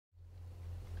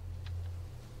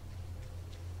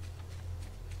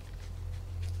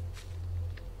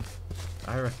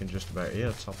I reckon just about here,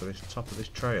 top of this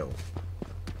trail.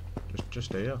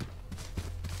 Just here.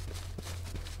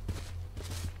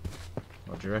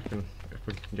 What do you reckon if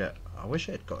we can get? I wish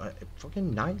it got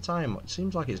fucking night time. It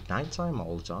seems like it's night time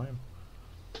all the time.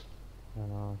 I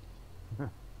know.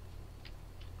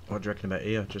 What do you reckon about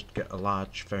here? Just get a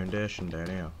large foundation down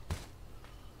here.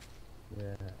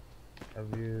 Yeah.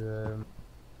 Have you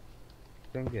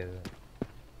think it?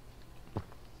 Have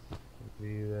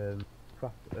you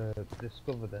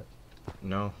discovered it?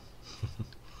 No.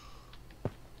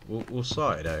 we'll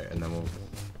sort it out and then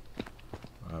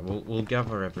we'll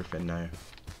gather everything now.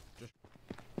 I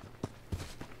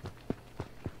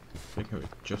think it was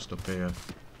just up here.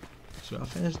 So I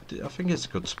think it's a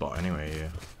good spot anyway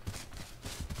here.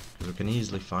 Because we can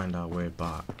easily find our way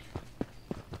back.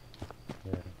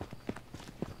 Yeah.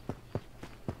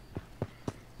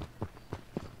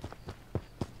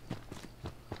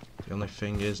 The only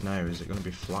thing is now, is it going to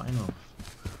be flat enough?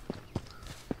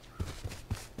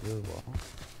 You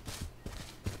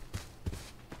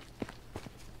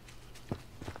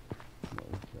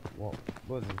what?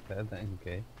 What did you say then,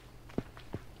 okay?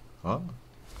 What?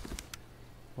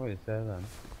 What did you say then?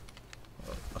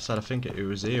 I said I think it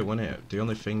was here, wasn't it? The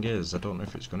only thing is, I don't know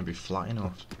if it's going to be flat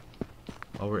enough.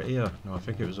 Over here? No, I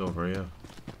think it was over here.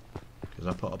 Because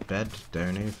I put a bed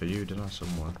down here for you, didn't I,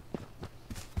 somewhere?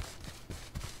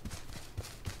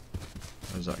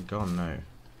 Or is that gone now?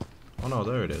 Oh no,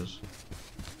 there it is.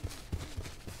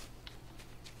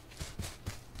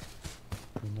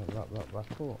 You might wrap that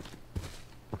back up.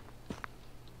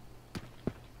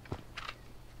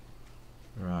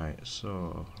 Right,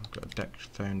 so I've got a deck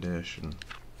foundation.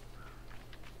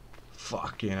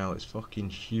 Fucking hell, it's fucking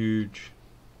huge.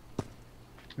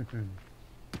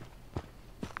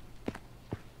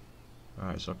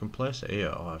 Right, so I can place it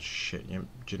here. Oh shit, do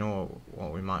you know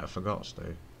what we might have forgot to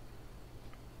do?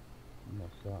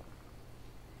 What's that?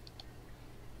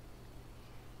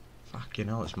 Fucking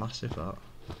hell, it's massive that.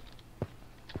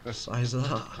 The size of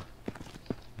that.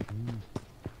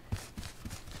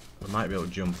 We might be able to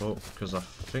jump up, because I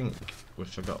think we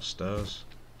forgot stairs.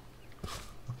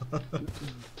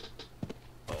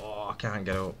 Oh, I can't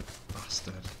get up.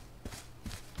 Bastard.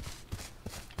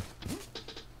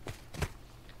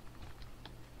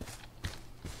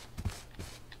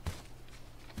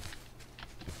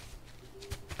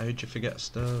 How'd you forget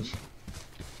stairs?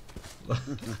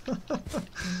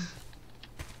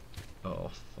 Oh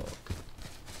fuck.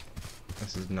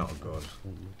 This is not good.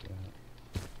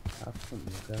 Have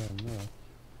something down there.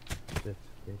 This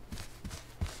big.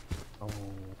 Oh,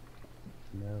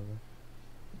 no.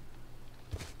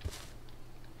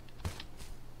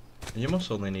 You must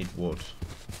only need wood.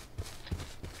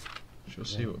 Shall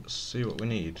we see what we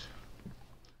need?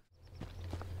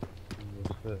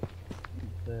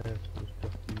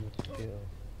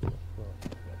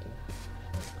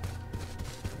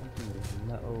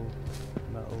 Metal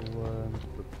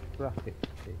brackets.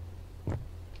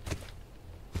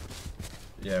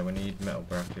 Yeah, we need metal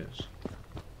brackets.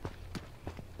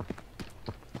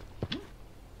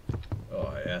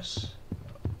 Oh yes.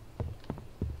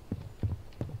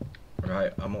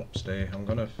 Right, I'm upstairs. I'm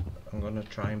gonna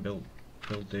try and build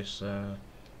this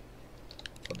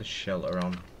put this shelter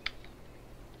on.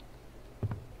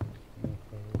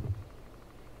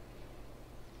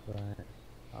 Right,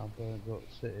 I'll go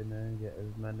sit in there and get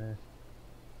as many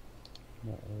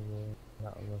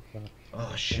metal.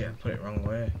 Oh shit, I put it wrong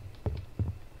way.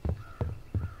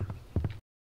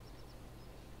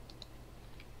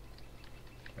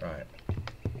 Right.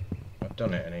 I've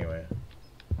done it anyway.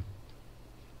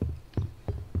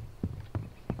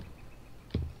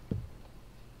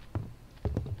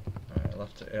 Right,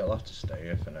 it'll have to stay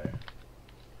here for now.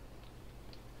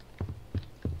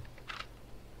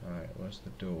 Right, where's the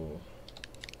door?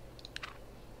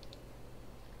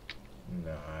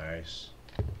 Nice.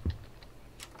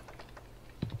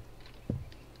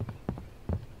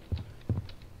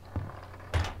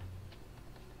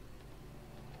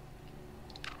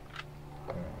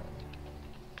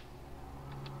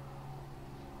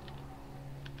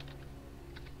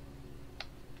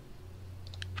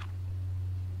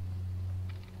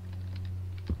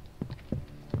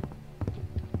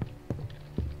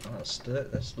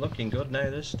 That's looking good now,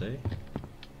 this Steve.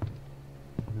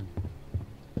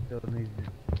 Still need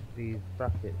these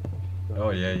brackets. Oh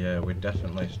yeah, we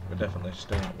definitely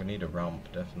still we need a ramp,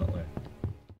 definitely.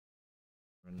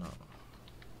 We're not.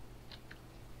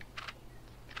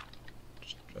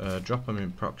 Just drop them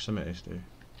in proximity, Steve.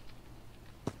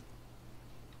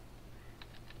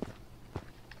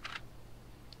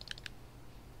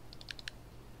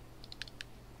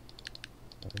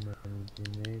 How many do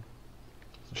you need?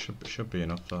 Should be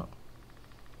enough that.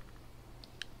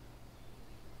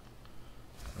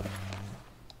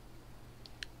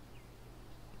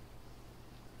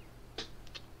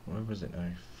 Where was it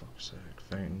now? Fuck's sake.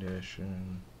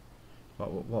 Foundation.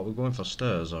 What we're going for,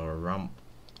 stairs or a ramp?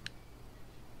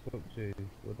 It's up to you,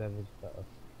 whatever's better.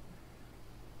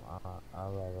 I'll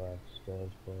have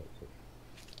stairs, but it's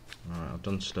Alright, I've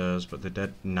done stairs, but they're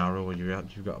dead narrow.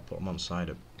 You've got to put them on side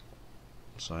of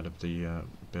the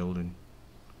building.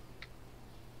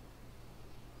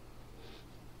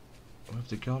 Where have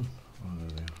they gone? Oh, there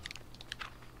they are.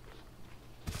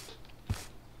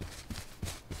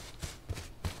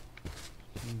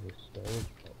 the stairs,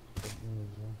 but it's as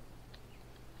well.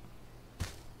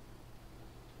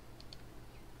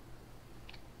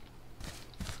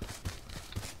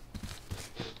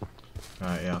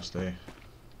 Right, yeah, I'll stay.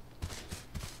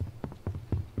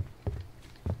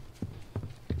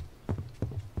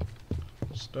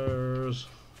 Stairs.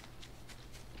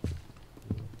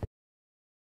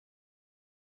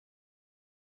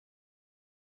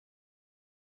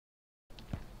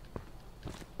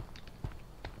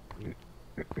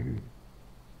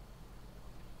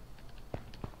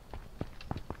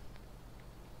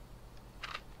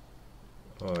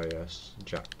 Oh yes,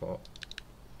 jackpot.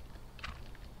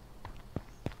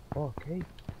 Oh, okay.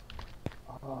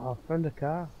 Oh, I found a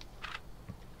car.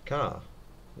 Car?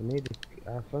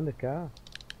 I found a car.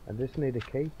 I just need a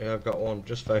key. Yeah, I've got one.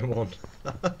 Just found one.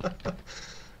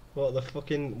 What are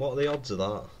the odds of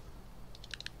that?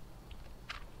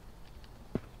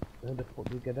 How the fuck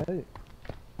do you get out?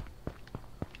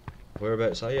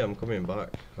 Whereabouts are you? I'm coming back.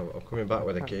 I'm coming back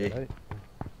with a Can't key. get out.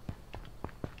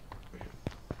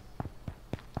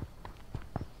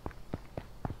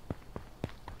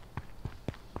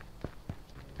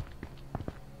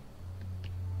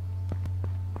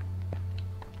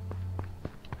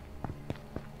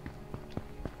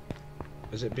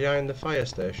 Is it behind the fire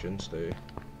station, Stu?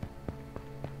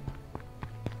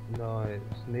 No,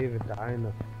 it's near the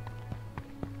diner.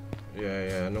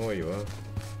 Yeah, I know where you are.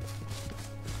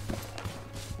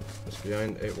 It's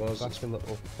behind. It was. That's a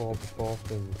little 4x4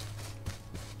 thing.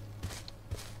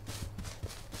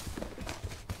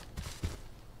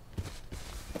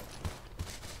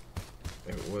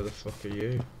 Where the fuck are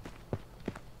you?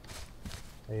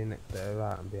 Are you next to the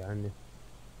right and behind you?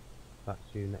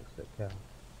 That's you next to the car.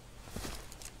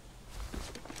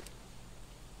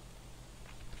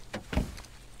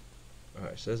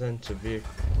 Right, it says enter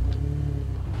vehicle.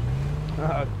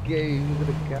 Okay, into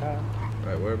the car.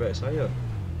 Right, whereabouts are you?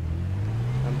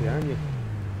 I'm behind you.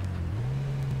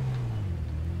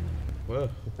 Where?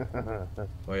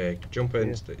 Oh yeah, jump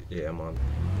in. Yeah, man.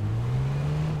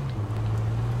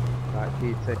 Right, can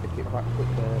you take it back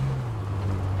up there?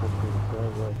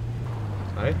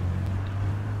 Aye?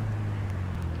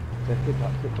 Take it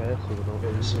back up there so we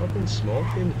don't It's fucking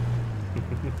smoking. I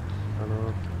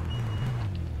know.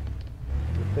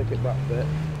 Just take it back there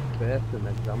first and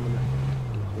examine it.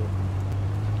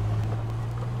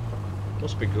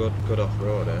 Must be good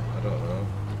off-road, eh? I don't know.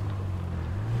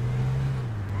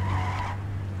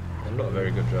 I'm not a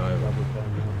very good driver.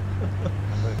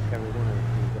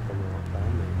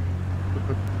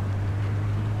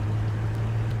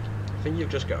 I think you've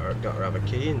just got to have a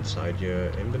key inside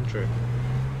your inventory.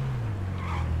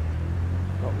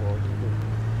 Not loads, is it?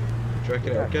 Do you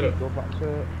reckon it'll get up? Go back to Do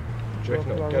you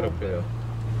reckon it'll get up here?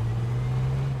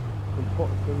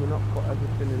 Can we not put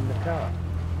everything in the car?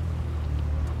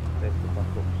 Take it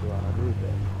back up so I lose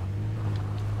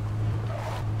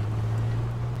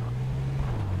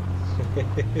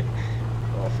it.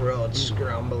 Off-road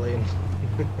scrambling.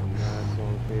 Nah, it's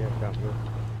on here, can't we?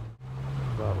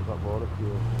 Well, we've got water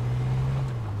fuel.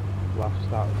 We'll have to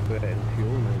start creating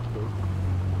fuel now too.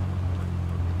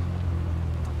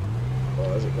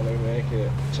 Oh, is it going to make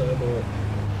it turbo?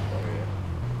 Oh yeah.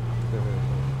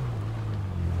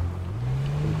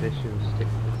 Conditions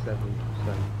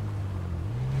 67%.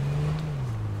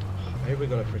 How are we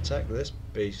going to protect this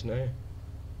beast now?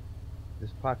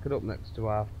 Just pack it up next to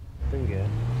our thing here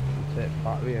and take the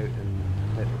battery out and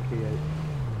take the key out.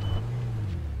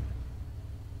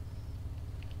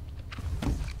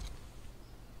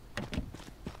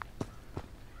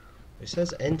 It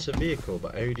says enter vehicle,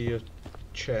 but how do you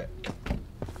check?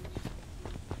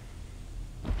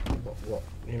 What?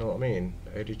 You know what I mean?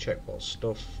 How do you check what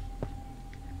stuff?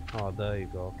 Oh, there you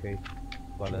go, okay.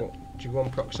 Do you go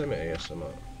on proximity or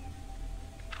something?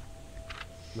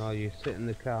 No, you sit in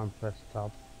the car and press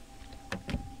tab.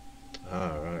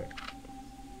 Ah, right.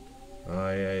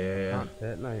 Oh, yeah. Can't take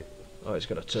it now. Oh, it's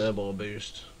got a turbo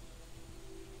boost.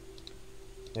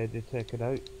 How do you take it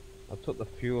out? I took the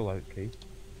fuel out, key.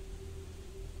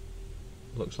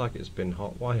 Looks like it's been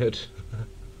hot wired.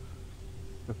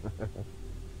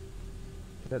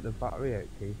 Set the battery out,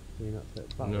 Keith. Can you not set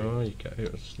the battery? No, you can't.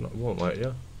 It's not. Won't let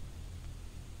you.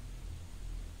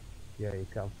 Yeah, you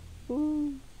can.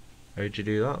 Woo. How'd you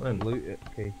do that then? Loot it,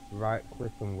 Keith. Right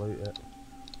click and loot it.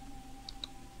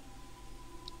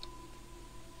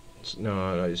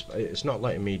 No, it's not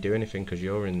letting me do anything because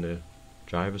you're in the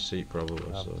driver's seat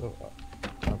probably. So.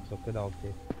 I've took it all,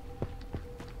 Keith.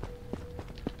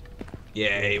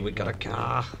 Yay, we got a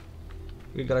car.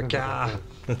 We got a car.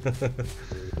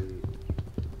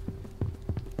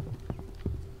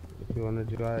 If you wanna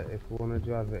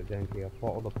drive it again, Keith, I've put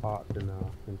all the parts in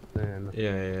there.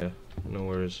 Yeah, no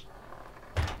worries.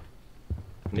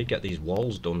 I need to get these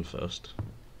walls done first.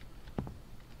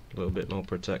 A little bit more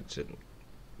protected.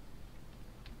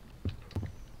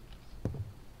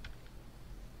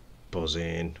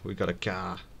 Buzzing. We got a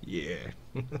car. Yeah.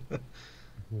 Right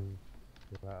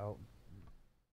out.